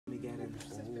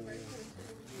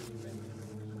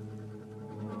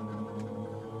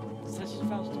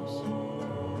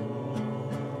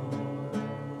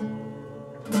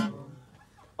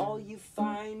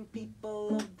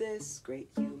great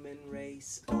human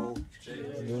race. Oh,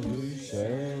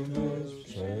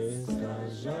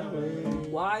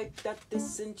 wipe that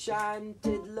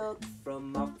disenchanted look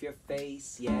from off your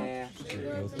face, yeah.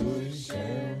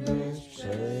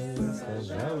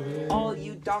 All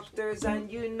you doctors and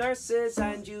you nurses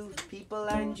and you people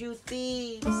and you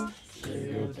thieves,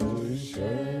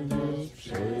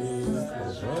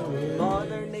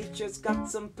 Mother Nature's got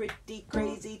some pretty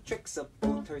crazy tricks up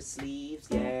both her sleeves,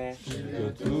 yeah.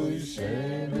 And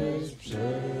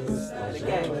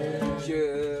again,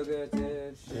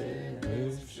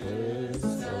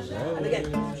 and again,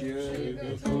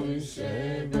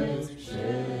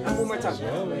 and one more time.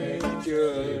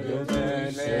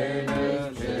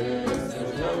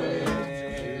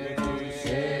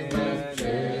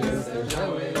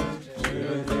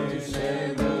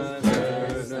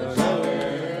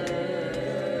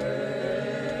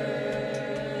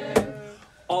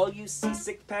 All you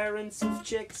seasick parents whose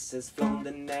chicks has flown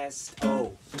the nest,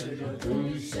 oh.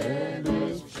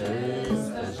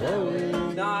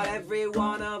 Not every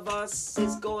one of us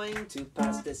is going to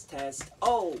pass this test,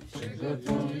 oh.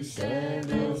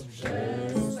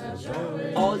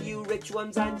 All you rich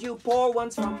ones and you poor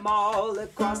ones from all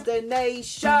across the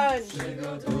nation,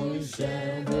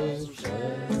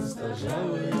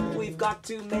 we've got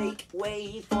to make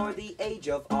way for the age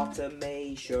of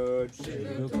automation.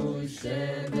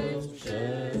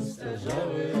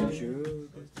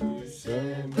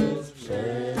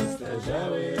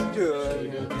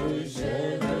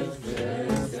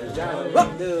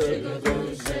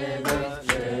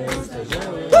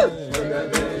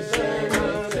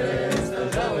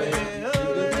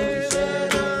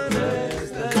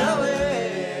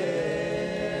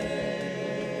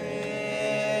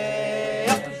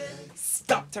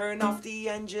 Stop, turn off the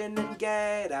engine and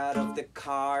get out of the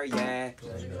car, yeah.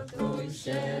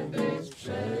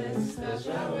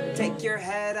 Take your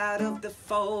head out of the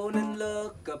phone and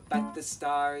look up at the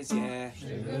stars, yeah.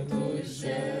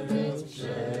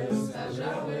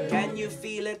 Can you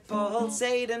feel it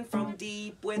pulsating from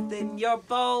deep within your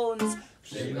bones?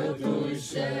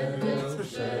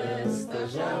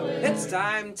 It's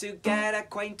time to get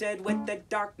acquainted with the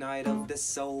dark night of the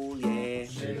soul, yeah.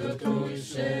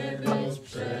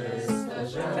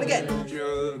 And again.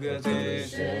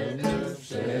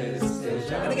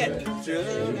 And again.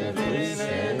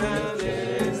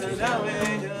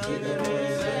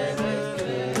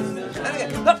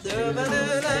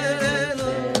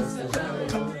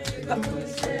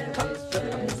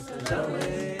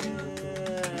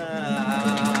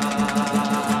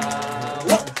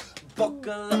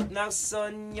 Buckle up now,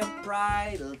 son, your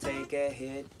pride'll take a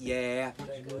hit, yeah.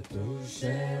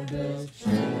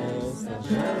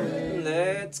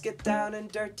 Let's get down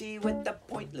and dirty with the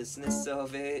pointlessness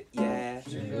of it, yeah.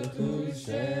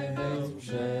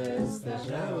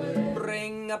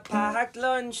 Bring a packed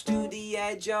lunch to the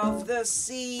edge of the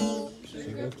sea.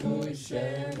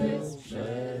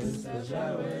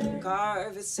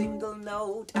 Carve a single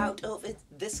note out of it,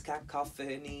 this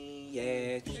cacophony,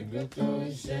 yeah.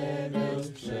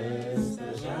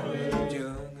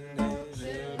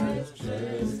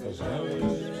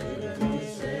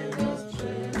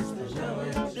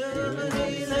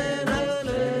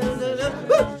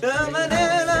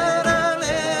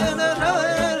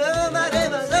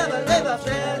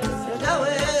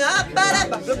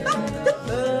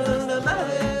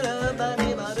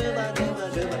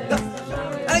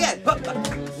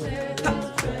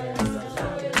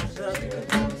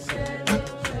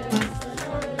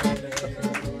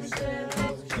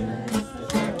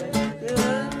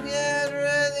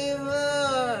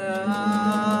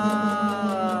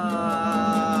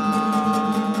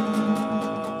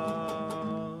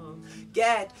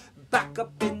 Get back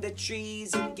up in the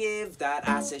trees and give that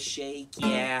ass a shake,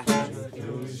 yeah.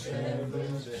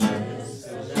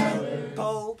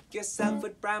 Poke yourself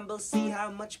with brambles, see how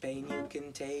much pain you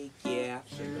can take, yeah.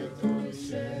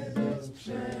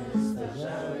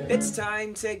 It's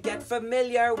time to get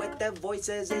familiar with the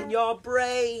voices in your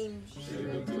brain.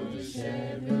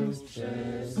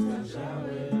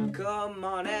 Come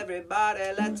on everybody,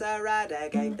 let's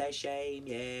eradicate the shame,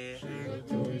 yeah.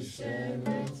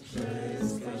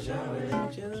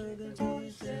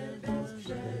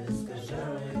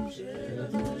 Sugar,